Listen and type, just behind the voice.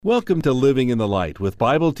Welcome to Living in the Light with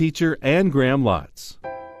Bible teacher Ann Graham Lotz.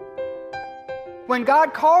 When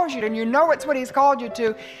God calls you and you know it's what He's called you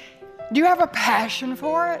to, do you have a passion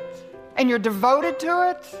for it? And you're devoted to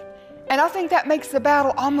it? And I think that makes the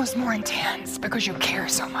battle almost more intense because you care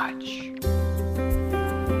so much.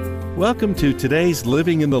 Welcome to today's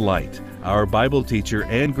Living in the Light. Our Bible teacher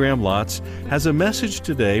Ann Graham Lotz has a message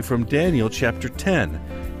today from Daniel chapter 10,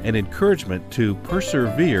 an encouragement to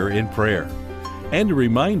persevere in prayer, and a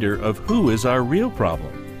reminder of who is our real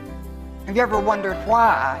problem. Have you ever wondered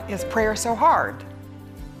why is prayer so hard?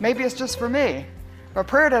 Maybe it's just for me, but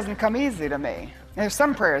prayer doesn't come easy to me. There's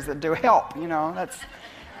some prayers that do help,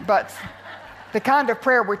 but the kind of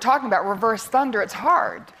prayer we're talking about, reverse thunder, it's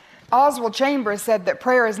hard. Oswald Chambers said that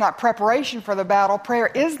prayer is not preparation for the battle, prayer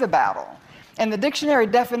is the battle. And the dictionary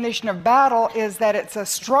definition of battle is that it's a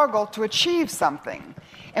struggle to achieve something.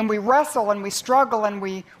 And we wrestle and we struggle and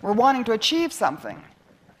we're wanting to achieve something.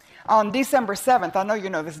 On December 7th, I know you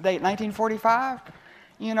know this date, 1945,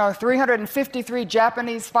 353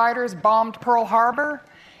 Japanese fighters bombed Pearl Harbor,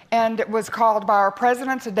 and it was called by our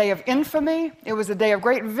presidents a day of infamy. It was a day of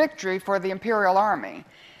great victory for the Imperial Army.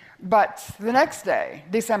 But the next day,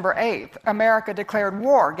 December 8th, America declared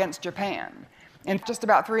war against Japan. And just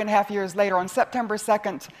about 3.5 years later, on September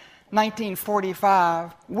 2nd,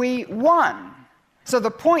 1945, we won. So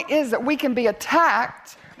the point is that we can be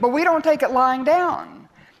attacked, but we don't take it lying down.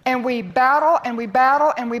 And we battle, and we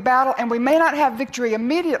battle, and we battle, and we may not have victory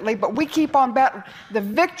immediately, but we keep on battling. The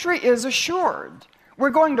victory is assured.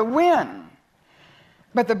 We're going to win.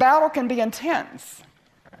 But the battle can be intense.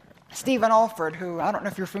 Stephen Alford, who, I don't know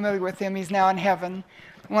if you're familiar with him, he's now in heaven,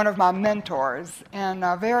 one of my mentors, and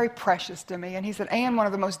very precious to me. And he said, Ann, one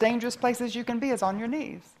of the most dangerous places you can be is on your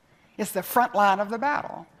knees. It's the front line of the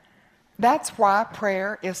battle. That's why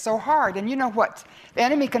prayer is so hard. And you know what? The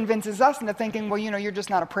enemy convinces us into thinking, well, you're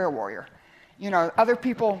just not a prayer warrior. Other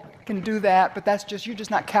people can do that, but you're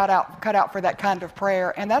just not cut out for that kind of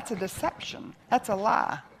prayer. And that's a deception. That's a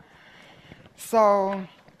lie. So,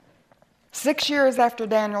 6 years after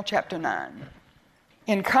Daniel chapter 9,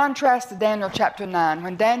 in contrast to Daniel chapter 9,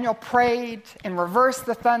 when Daniel prayed and reversed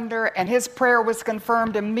the thunder and his prayer was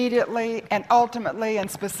confirmed immediately and ultimately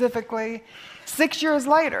and specifically, 6 years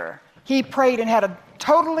later, he prayed and had a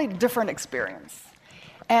totally different experience.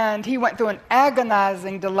 And he went through an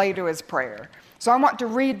agonizing delay to his prayer. So I want to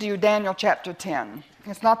read to you Daniel chapter 10.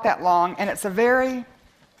 It's not that long, and it's a very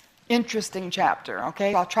interesting chapter,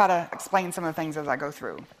 okay? I'll try to explain some of the things as I go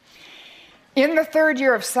through. In the 3rd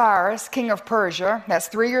year of Cyrus, king of Persia, that's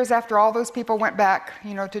 3 years after all those people went back,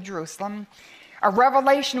 to Jerusalem, a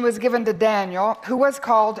revelation was given to Daniel, who was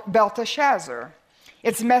called Belteshazzar.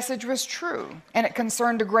 Its message was true, and it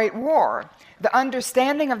concerned a great war. The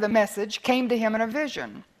understanding of the message came to him in a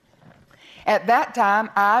vision. At that time,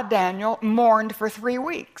 I, Daniel, mourned for 3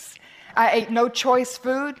 weeks. I ate no choice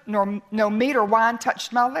food, nor no meat or wine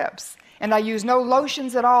touched my lips, and I used no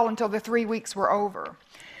lotions at all until the 3 weeks were over.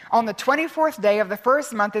 On the 24th day of the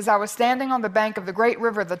 1st month, as I was standing on the bank of the great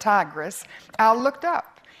river, the Tigris, I looked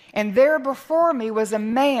up, and there before me was a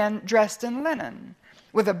man dressed in linen,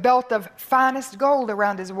 with a belt of finest gold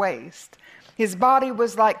around his waist. His body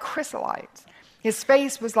was like chrysolite. His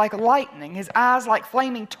face was like lightning, his eyes like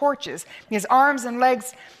flaming torches, his arms and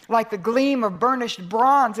legs like the gleam of burnished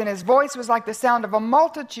bronze, and his voice was like the sound of a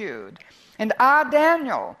multitude. And I,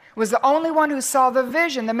 Daniel, was the only one who saw the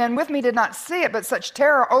vision. The men with me did not see it, but such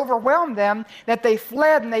terror overwhelmed them that they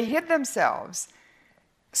fled and they hid themselves.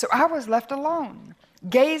 So I was left alone,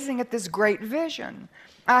 gazing at this great vision.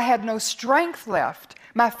 I had no strength left.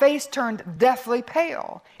 My face turned deathly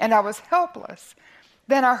pale, and I was helpless.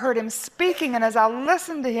 Then I heard him speaking, and as I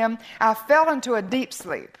listened to him, I fell into a deep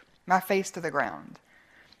sleep, my face to the ground.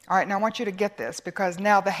 All right, now I want you to get this, because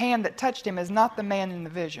now the hand that touched him is not the man in the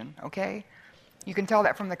vision, okay? You can tell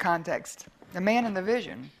that from the context. The man in the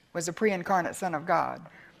vision was a pre-incarnate Son of God.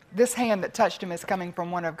 This hand that touched him is coming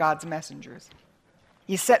from one of God's messengers.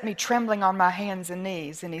 He set me trembling on my hands and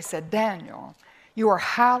knees, and he said, Daniel, you are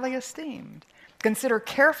highly esteemed. Consider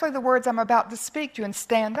carefully the words I'm about to speak to you and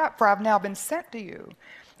stand up, for I've now been sent to you.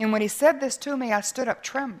 And when he said this to me, I stood up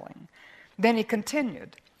trembling. Then he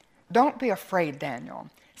continued, Don't be afraid, Daniel.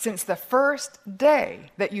 Since the first day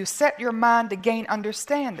that you set your mind to gain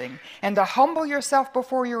understanding and to humble yourself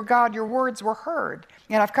before your God, your words were heard,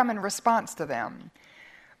 and I've come in response to them.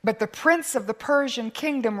 But the prince of the Persian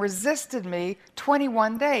kingdom resisted me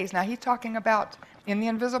 21 days. Now he's talking about in the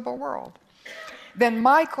invisible world. Then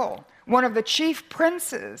Michael, one of the chief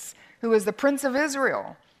princes, who is the prince of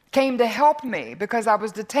Israel, came to help me because I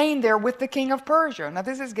was detained there with the king of Persia. Now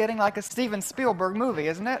this is getting like a Steven Spielberg movie,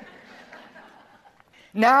 isn't it?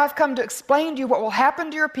 Now I've come to explain to you what will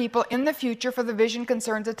happen to your people in the future, for the vision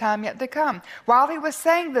concerns a time yet to come. While he was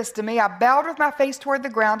saying this to me, I bowed with my face toward the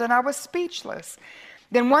ground, and I was speechless.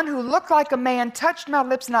 Then one who looked like a man touched my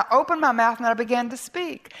lips, and I opened my mouth, and I began to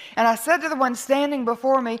speak. And I said to the one standing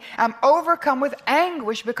before me, I'm overcome with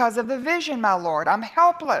anguish because of the vision, my Lord. I'm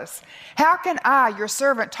helpless. How can I, your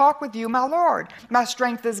servant, talk with you, my Lord? My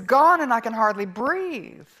strength is gone, and I can hardly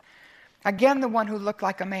breathe. Again, the one who looked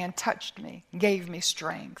like a man touched me, gave me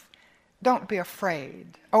strength. Don't be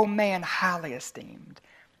afraid, O man highly esteemed.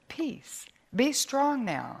 Peace. Be strong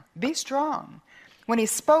now. Be strong. When he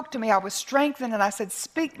spoke to me, I was strengthened, and I said,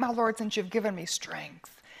 Speak, my Lord, since you've given me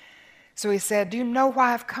strength. So he said, Do you know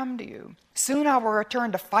why I've come to you? Soon I will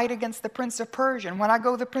return to fight against the prince of Persia, and when I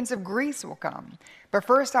go, the prince of Greece will come. But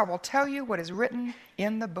first I will tell you what is written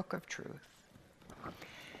in the book of truth.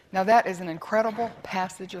 Now that is an incredible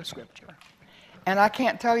passage of Scripture. And I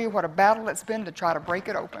can't tell you what a battle it's been to try to break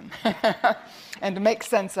it open and to make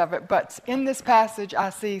sense of it. But in this passage, I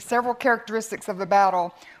see several characteristics of the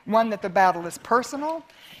battle. One, that the battle is personal.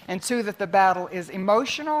 And two, that the battle is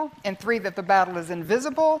emotional. And three, that the battle is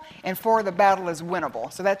invisible. And four, the battle is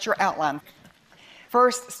winnable. So that's your outline.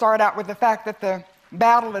 First, start out with the fact that the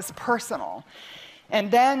battle is personal. And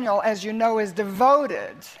Daniel, as you know, is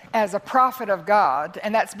devoted as a prophet of God,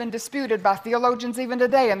 and that's been disputed by theologians even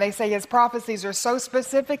today, and they say his prophecies are so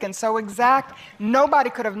specific and so exact, nobody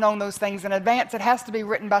could have known those things in advance. It has to be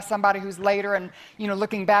written by somebody who's later and,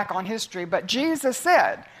 looking back on history. But Jesus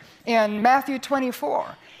said in Matthew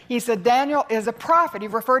 24, he said Daniel is a prophet. He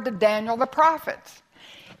referred to Daniel the prophet.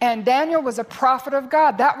 And Daniel was a prophet of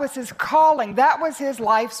God. That was his calling. That was his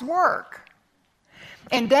life's work.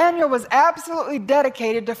 And Daniel was absolutely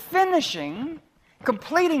dedicated to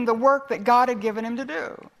completing the work that God had given him to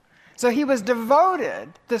do. So he was devoted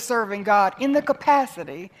to serving God in the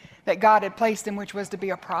capacity that God had placed him, which was to be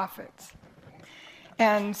a prophet.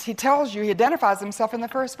 And he identifies himself in the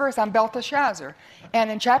first verse, I'm Belteshazzar.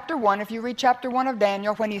 And in chapter 1, if you read chapter 1 of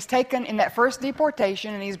Daniel, when he's taken in that first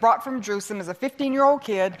deportation and he's brought from Jerusalem as a 15-year-old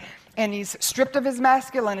kid, and he's stripped of his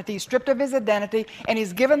masculinity, stripped of his identity, and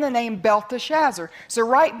he's given the name Belteshazzar. So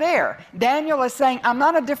right there, Daniel is saying, I'm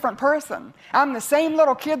not a different person. I'm the same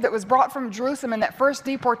little kid that was brought from Jerusalem in that first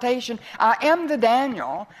deportation. I am the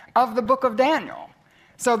Daniel of the book of Daniel.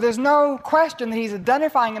 So there's no question that he's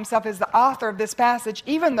identifying himself as the author of this passage,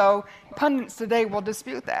 even though pundits today will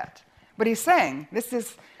dispute that. But he's saying, this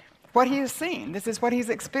is what he has seen. This is what he's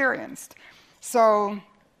experienced. So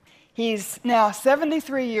he's now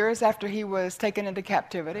 73 years after he was taken into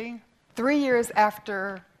captivity, 3 years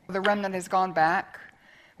after the remnant has gone back.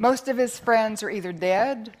 Most of his friends are either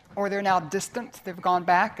dead or they're now distant. They've gone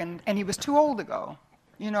back, and he was too old to go.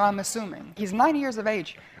 I'm assuming. He's 90 years of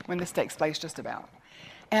age when this takes place, just about.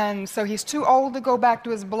 And so he's too old to go back to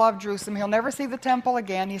his beloved Jerusalem. He'll never see the temple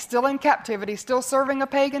again. He's still in captivity, still serving a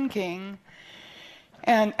pagan king,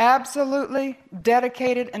 and absolutely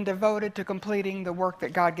dedicated and devoted to completing the work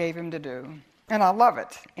that God gave him to do. And I love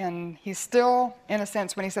it. And he's still, in a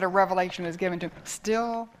sense, when he said a revelation was given to him,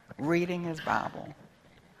 still reading his Bible.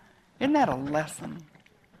 Isn't that a lesson?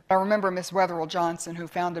 I remember Miss Wetherell Johnson, who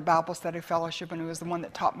founded Bible Study Fellowship and who was the one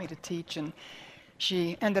that taught me to teach, and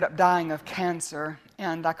she ended up dying of cancer,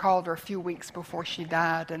 and I called her a few weeks before she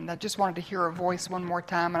died, and I just wanted to hear her voice one more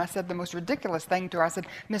time, and I said the most ridiculous thing to her. I said,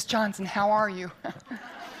 Miss Johnson, how are you?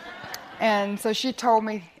 And so she told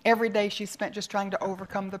me every day she spent just trying to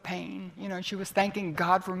overcome the pain. And she was thanking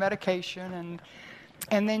God for medication,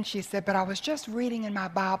 and then she said, but I was just reading in my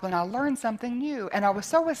Bible, and I learned something new, and I was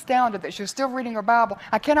so astounded that she was still reading her Bible.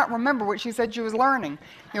 I cannot remember what she said she was learning.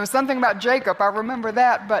 It was something about Jacob. I remember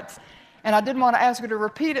that, and I didn't want to ask her to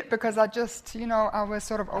repeat it because I just, I was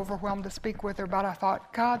sort of overwhelmed to speak with her. But I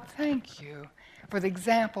thought, God, thank you for the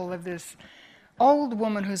example of this old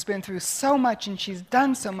woman who's been through so much, and she's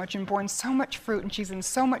done so much and borne so much fruit, and she's in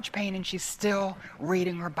so much pain, and she's still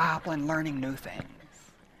reading her Bible and learning new things.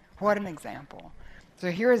 What an example.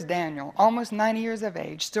 So here is Daniel, almost 90 years of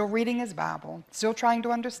age, still reading his Bible, still trying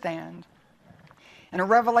to understand. And a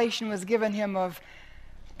revelation was given him of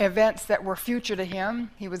events that were future to him.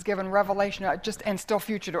 He was given revelation and still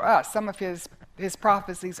future to us. Some of his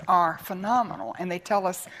prophecies are phenomenal, and they tell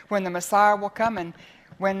us when the Messiah will come and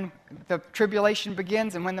when the tribulation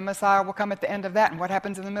begins and when the Messiah will come at the end of that and what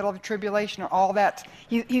happens in the middle of the tribulation and all that.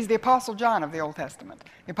 He's the Apostle John of the Old Testament.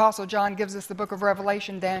 The Apostle John gives us the book of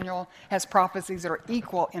Revelation. Daniel has prophecies that are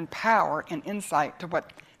equal in power and insight to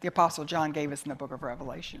what the Apostle John gave us in the book of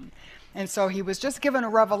Revelation. And so he was just given a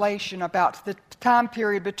revelation about the time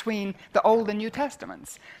period between the Old and New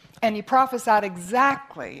Testaments. And he prophesied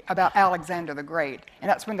exactly about Alexander the Great. And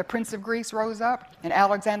that's when the Prince of Greece rose up, and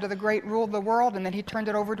Alexander the Great ruled the world, and then he turned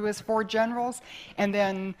it over to his 4 generals. And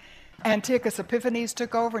then Antiochus Epiphanes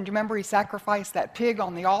took over, and do you remember he sacrificed that pig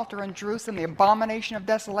on the altar in Jerusalem, the abomination of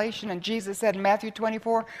desolation? And Jesus said in Matthew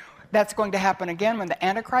 24, that's going to happen again when the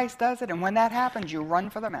Antichrist does it, and when that happens, you run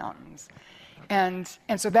for the mountains. And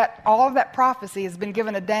so that all of that prophecy has been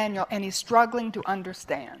given to Daniel, and he's struggling to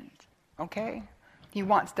understand, okay? He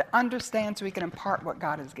wants to understand so he can impart what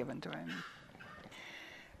God has given to him.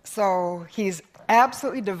 So he's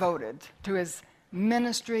absolutely devoted to his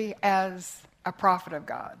ministry as a prophet of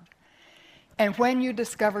God. And when you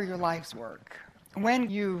discover your life's work, when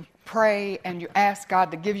you pray and you ask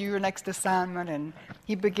God to give you your next assignment, and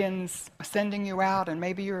he begins sending you out, and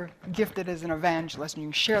maybe you're gifted as an evangelist and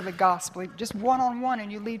you share the gospel just one-on-one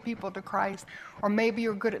and you lead people to Christ, or maybe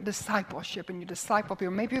you're good at discipleship and you disciple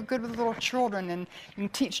people, maybe you're good with little children and you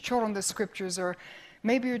teach children the scriptures, or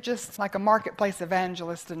maybe you're just like a marketplace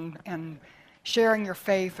evangelist and sharing your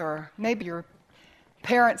faith, or maybe your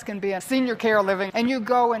parents can be a senior care living, and you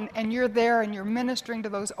go and you're there and you're ministering to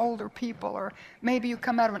those older people, or maybe you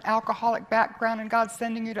come out of an alcoholic background and God's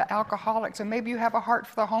sending you to alcoholics, or maybe you have a heart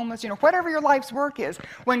for the homeless, whatever your life's work is.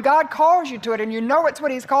 When God calls you to it and you know it's what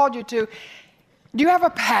he's called you to, do you have a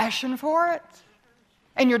passion for it?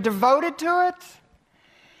 And you're devoted to it?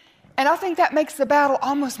 And I think that makes the battle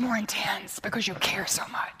almost more intense because you care so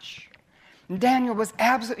much. And Daniel was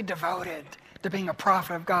absolutely devoted to being a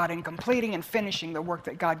prophet of God and completing and finishing the work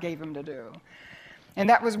that God gave him to do. And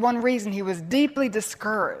that was one reason he was deeply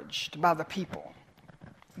discouraged by the people,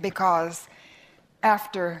 because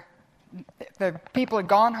after the people had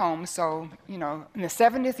gone home, so, in the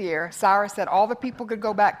 70th year, Cyrus said all the people could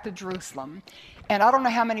go back to Jerusalem. And I don't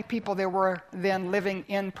know how many people there were then living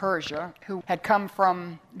in Persia who had come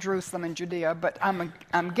from Jerusalem and Judea, but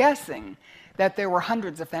I'm guessing that there were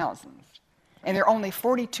hundreds of thousands. And there are only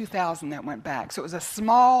 42,000 that went back. So it was a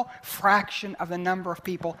small fraction of the number of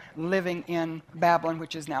people living in Babylon,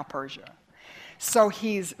 which is now Persia. So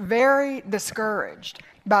he's very discouraged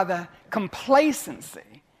by the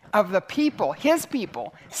complacency of the people, his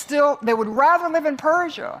people. Still, they would rather live in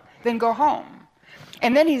Persia than go home.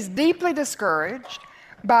 And then he's deeply discouraged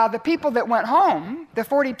by the people that went home, the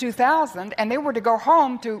 42,000, and they were to go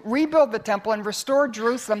home to rebuild the temple and restore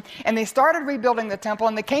Jerusalem, and they started rebuilding the temple,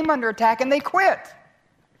 and they came under attack, and they quit.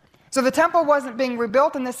 So the temple wasn't being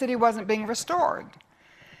rebuilt, and the city wasn't being restored.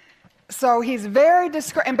 So he's very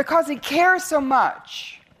discouraged, and because he cares so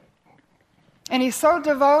much, and he's so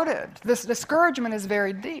devoted, this discouragement is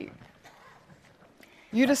very deep.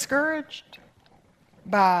 You discouraged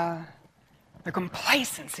by the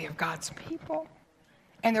complacency of God's people?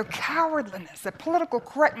 And their cowardliness, the political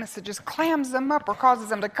correctness that just clams them up or causes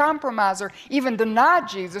them to compromise or even deny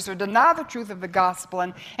Jesus or deny the truth of the gospel.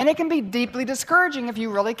 And it can be deeply discouraging if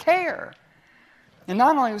you really care. And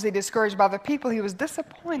not only was he discouraged by the people, he was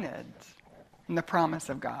disappointed in the promise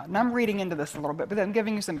of God. And I'm reading into this a little bit, but I'm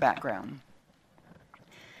giving you some background.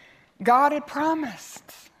 God had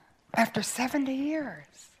promised, after 70 years,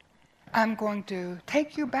 I'm going to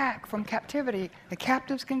take you back from captivity. The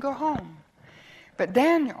captives can go home. But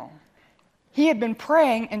Daniel, he had been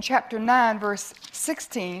praying in chapter 9, verse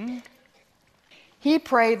 16. He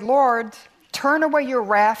prayed, Lord, turn away your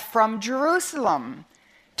wrath from Jerusalem.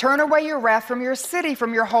 Turn away your wrath from your city,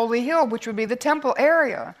 from your holy hill, which would be the temple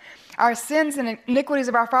area. Our sins and iniquities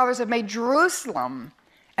of our fathers have made Jerusalem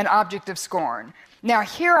an object of scorn. Now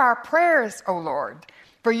hear our prayers, O Lord.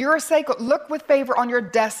 For your sake, look with favor on your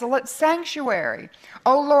desolate sanctuary.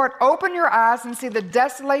 O Lord, open your eyes and see the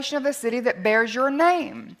desolation of the city that bears your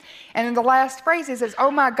name. And in the last phrase, he says,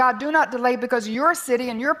 oh my God, do not delay because your city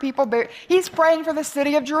and your people bear. He's praying for the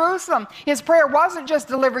city of Jerusalem. His prayer wasn't just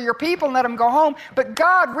deliver your people and let them go home, but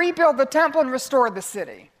God rebuild the temple and restore the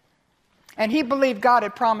city. And he believed God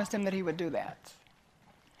had promised him that he would do that.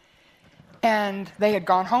 And they had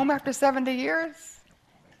gone home after 70 years.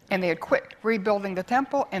 And they had quit rebuilding the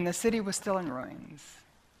temple, and the city was still in ruins.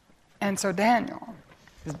 And so Daniel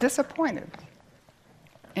is disappointed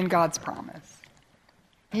in God's promise.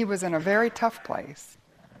 He was in a very tough place.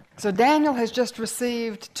 So Daniel has just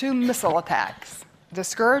received 2 missile attacks,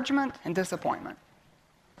 discouragement and disappointment.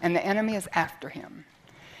 And the enemy is after him.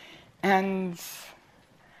 And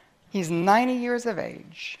he's 90 years of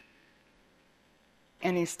age.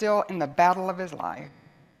 And he's still in the battle of his life.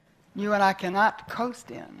 You and I cannot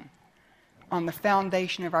coast in on the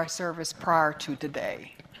foundation of our service prior to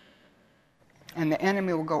today. And the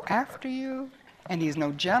enemy will go after you And he's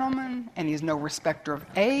no gentleman, and he's no respecter of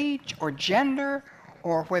age or gender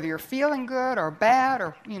or whether you're feeling good or bad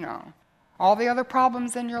or, all the other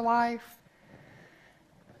problems in your life.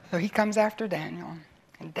 So he comes after Daniel,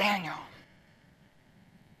 and Daniel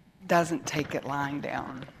doesn't take it lying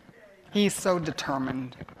down. He's so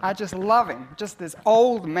determined. I just love him, just this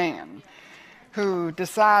old man who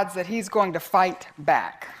decides that he's going to fight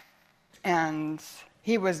back. And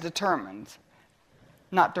he was determined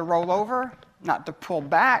not to roll over, not to pull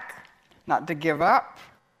back, not to give up.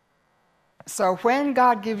 So when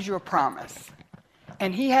God gives you a promise,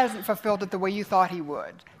 and he hasn't fulfilled it the way you thought he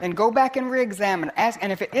would, then go back and re-examine, ask,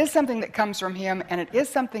 and if it is something that comes from him, and it is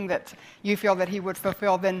something that you feel that he would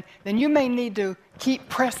fulfill, then you may need to keep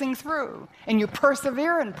pressing through, and you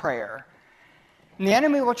persevere in prayer. And the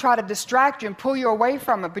enemy will try to distract you and pull you away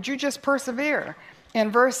from it, but you just persevere. In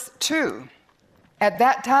verse 2, at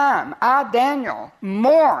that time, I, Daniel,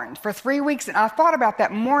 mourned for 3 weeks, and I thought about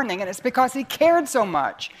that mourning, and it's because he cared so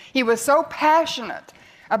much. He was so passionate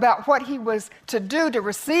about what he was to do, to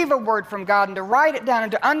receive a word from God and to write it down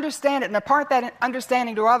and to understand it and impart that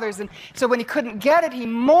understanding to others. And so when he couldn't get it, he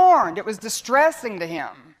mourned. It was distressing to him.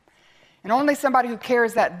 And only somebody who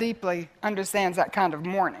cares that deeply understands that kind of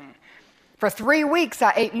mourning. For 3 weeks,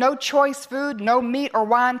 I ate no choice food, no meat or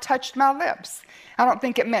wine touched my lips. I don't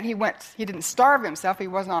think it meant he didn't starve himself. He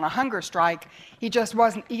wasn't on a hunger strike. He just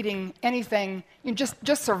wasn't eating anything,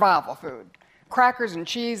 just survival food. Crackers and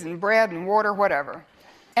cheese and bread and water, whatever.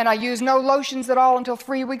 And I used no lotions at all until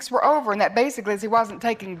 3 weeks were over. And that basically is he wasn't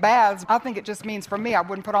taking baths. I think it just means for me, I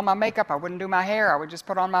wouldn't put on my makeup. I wouldn't do my hair. I would just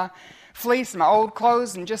put on my fleece and my old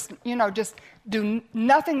clothes and just do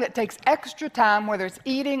nothing that takes extra time, whether it's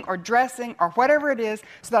eating or dressing or whatever it is,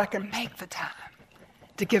 so that I can make the time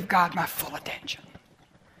to give God my full attention.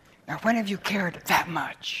 Now, when have you cared that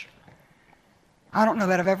much? I don't know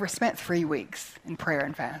that I've ever spent 3 weeks in prayer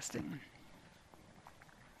and fasting.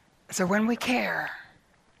 So when we care,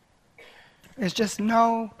 there's just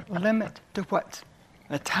no limit to what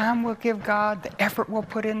the time we'll give God, the effort we'll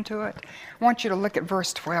put into it. I want you to look at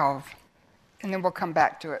verse 12, and then we'll come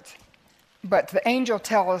back to it. But the angel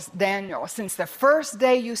tells Daniel, since the first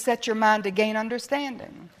day you set your mind to gain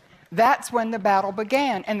understanding, that's when the battle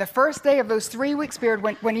began. And the first day of those 3 weeks period,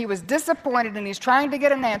 when he was disappointed and he's trying to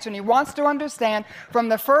get an answer and he wants to understand, from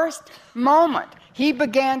the first moment he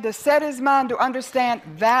began to set his mind to understand,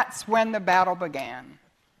 that's when the battle began.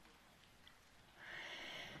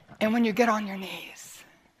 And when you get on your knees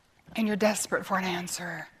and you're desperate for an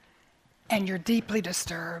answer and you're deeply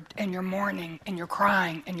disturbed and you're mourning and you're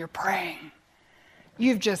crying and you're praying,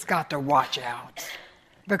 you've just got to watch out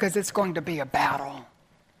because it's going to be a battle.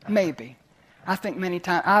 Maybe. I think many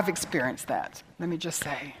times I've experienced that, let me just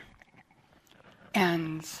say.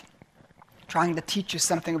 And trying to teach you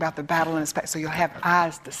something about the battle in so you'll have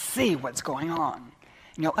eyes to see what's going on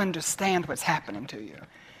and you'll understand what's happening to you.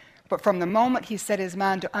 But from the moment he set his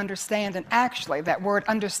mind to understand, and actually that word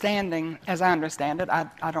understanding, as I understand it,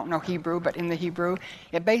 I don't know Hebrew, but in the Hebrew,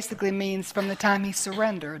 it basically means from the time he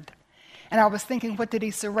surrendered. And I was thinking, what did he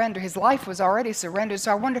surrender? His life was already surrendered,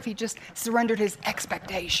 so I wonder if he just surrendered his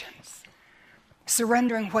expectations.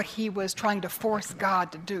 Surrendering what he was trying to force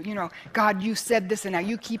God to do. God, you said this, and now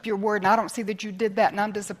you keep your word, and I don't see that you did that, and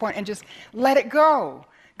I'm disappointed, and just let it go.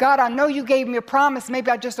 God, I know you gave me a promise. Maybe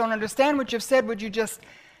I just don't understand what you've said. Would you just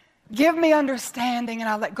give me understanding, and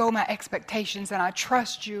I let go of my expectations, and I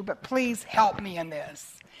trust you, but please help me in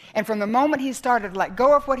this. And from the moment he started to let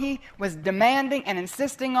go of what he was demanding and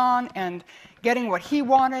insisting on and getting what he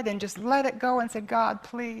wanted and just let it go and said, God,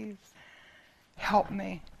 please help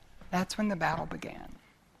me, that's when the battle began.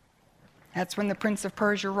 That's when the Prince of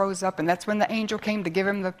Persia rose up, and that's when the angel came to give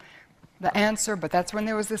him the answer, but that's when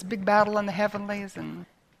there was this big battle in the heavenlies. And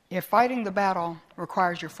if fighting the battle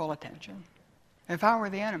requires your full attention, if I were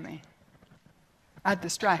the enemy, I'd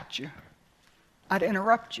distract you. I'd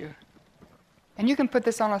interrupt you. And you can put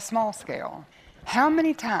this on a small scale. How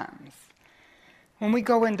many times when we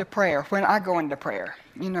go into prayer, when I go into prayer,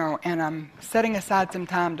 and I'm setting aside some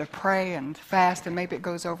time to pray and fast, and maybe it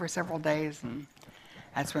goes over several days, and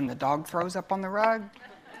that's when the dog throws up on the rug.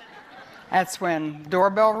 That's when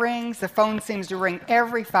doorbell rings. The phone seems to ring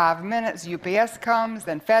every 5 minutes. UPS comes,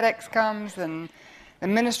 then FedEx comes, and the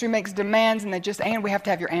ministry makes demands, and we have to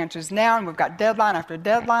have your answers now, and we've got deadline after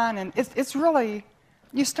deadline, and it's really,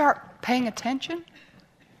 you start paying attention,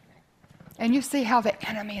 and you see how the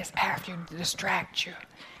enemy is after you to distract you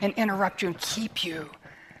and interrupt you and keep you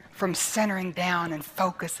from centering down and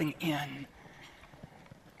focusing in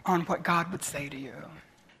on what God would say to you.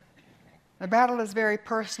 The battle is very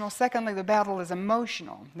personal. Secondly, the battle is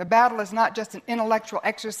emotional. The battle is not just an intellectual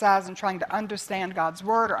exercise in trying to understand God's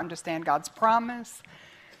word or understand God's promise.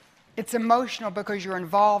 It's emotional because you're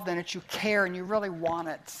involved in it, you care, and you really want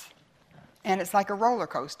it. And it's like a roller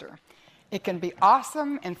coaster. It can be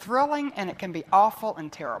awesome and thrilling, and it can be awful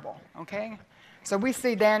and terrible, okay? So we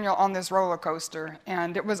see Daniel on this roller coaster,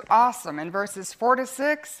 and it was awesome. In verses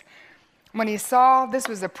 4-6, when he saw this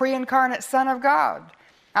was the pre-incarnate Son of God,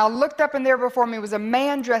 I looked up, and there before me was a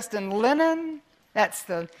man dressed in linen. That's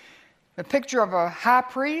the picture of a high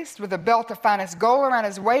priest with a belt of finest gold around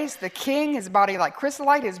his waist, the king, his body like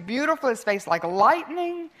chrysolite, his beautiful, his face like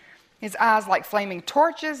lightning, his eyes like flaming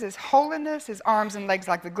torches, his holiness, his arms and legs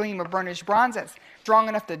like the gleam of burnished bronze that's strong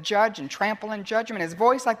enough to judge and trample in judgment, his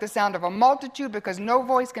voice like the sound of a multitude because no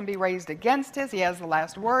voice can be raised against his. He has the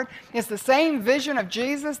last word. It's the same vision of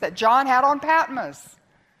Jesus that John had on Patmos.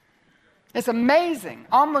 It's amazing,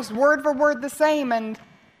 almost word for word the same, and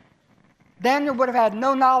Daniel would have had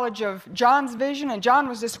no knowledge of John's vision, and John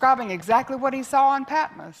was describing exactly what he saw on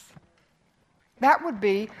Patmos. That would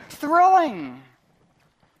be thrilling.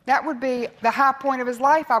 That would be the high point of his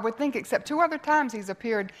life, I would think, except 2 other times he's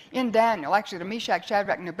appeared in Daniel, actually to Meshach,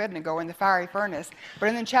 Shadrach, and Abednego in the fiery furnace.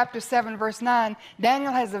 But in chapter 7, verse 9,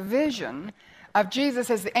 Daniel has a vision of Jesus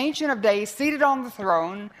as the Ancient of Days, seated on the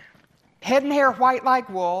throne, head and hair white like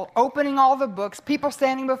wool, opening all the books, people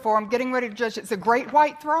standing before him, getting ready to judge. It's a great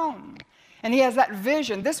white throne. And he has that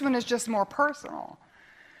vision. This one is just more personal.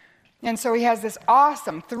 And so he has this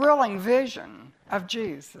awesome, thrilling vision of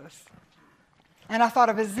Jesus. And I thought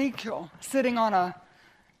of Ezekiel sitting on a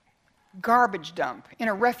garbage dump in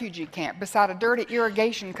a refugee camp beside a dirty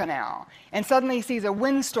irrigation canal. And suddenly he sees a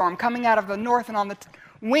windstorm coming out of the north, and on the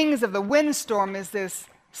wings of the windstorm is this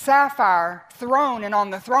sapphire throne, and on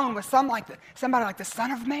the throne was somebody like the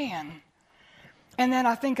Son of Man. And then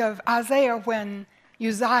I think of Isaiah when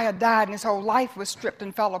Uzziah died and his whole life was stripped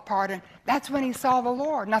and fell apart, and that's when he saw the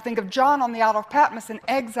Lord. And I think of John on the Isle of Patmos in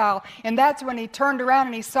exile, and that's when he turned around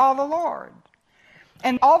and he saw the Lord.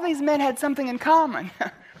 And all these men had something in common.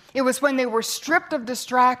 It was when they were stripped of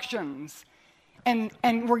distractions and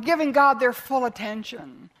were giving God their full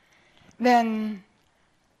attention, then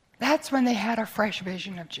that's when they had a fresh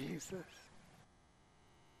vision of Jesus.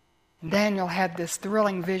 Daniel had this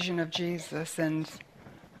thrilling vision of Jesus, and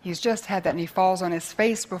he's just had that, and he falls on his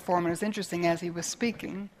face before him. And it was interesting, as he was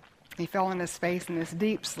speaking, he fell on his face in this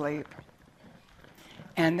deep sleep.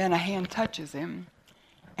 And then a hand touches him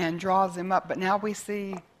and draws him up. But now we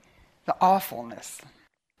see the awfulness.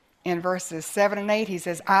 In verses 7 and 8, he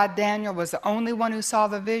says, I, Daniel, was the only one who saw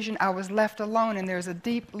the vision. I was left alone, and there's a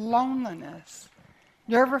deep loneliness.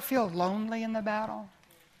 You ever feel lonely in the battle?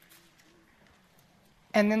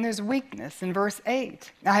 And then there's weakness in verse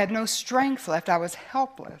 8. I had no strength left. I was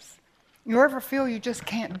helpless. You ever feel you just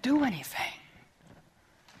can't do anything?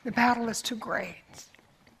 The battle is too great.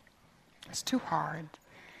 It's too hard.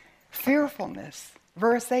 Fearfulness.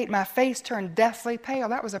 Verse 8, my face turned deathly pale.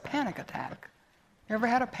 That was a panic attack. You ever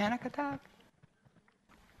had a panic attack?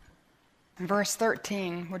 In verse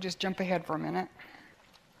 13, we'll just jump ahead for a minute.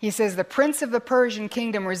 He says, the prince of the Persian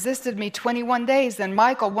kingdom resisted me 21 days. Then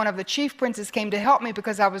Michael, one of the chief princes, came to help me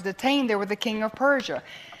because I was detained there with the king of Persia.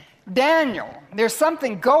 Daniel, there's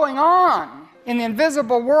something going on in the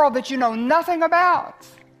invisible world that you know nothing about.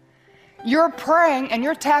 You're praying and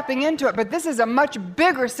you're tapping into it, but this is a much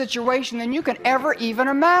bigger situation than you can ever even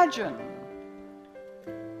imagine.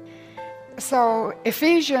 So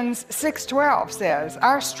Ephesians 6:12 says,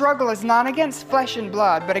 our struggle is not against flesh and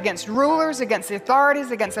blood, but against rulers, against the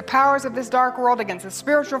authorities, against the powers of this dark world, against the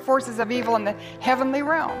spiritual forces of evil in the heavenly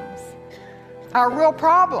realms. Our real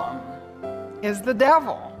problem is the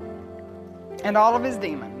devil and all of his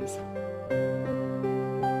demons.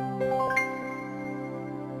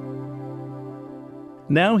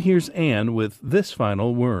 Now here's Anne with this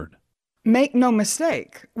final word. Make no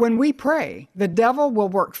mistake, when we pray, the devil will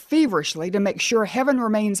work feverishly to make sure heaven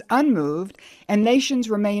remains unmoved and nations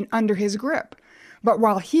remain under his grip. But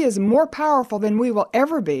while he is more powerful than we will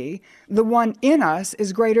ever be, the one in us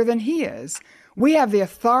is greater than he is. We have the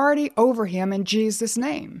authority over him in Jesus'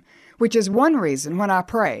 name, which is one reason when I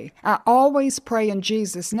pray, I always pray in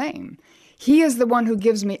Jesus' name. He is the one who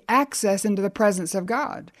gives me access into the presence of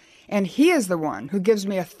God. And he is the one who gives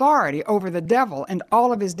me authority over the devil and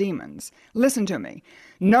all of his demons. Listen to me.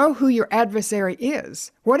 Know who your adversary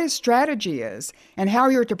is, what his strategy is, and how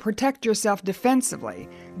you're to protect yourself defensively.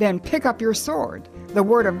 Then pick up your sword, the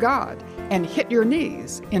word of God, and hit your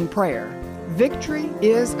knees in prayer. Victory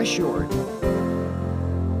is assured.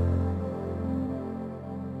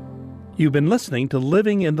 You've been listening to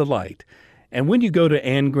Living in the Light. And when you go to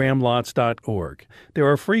anngrahamlotz.org, there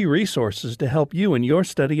are free resources to help you in your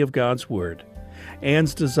study of God's Word.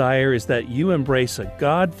 Ann's desire is that you embrace a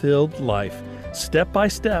God-filled life, step by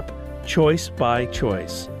step, choice by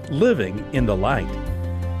choice, living in the light.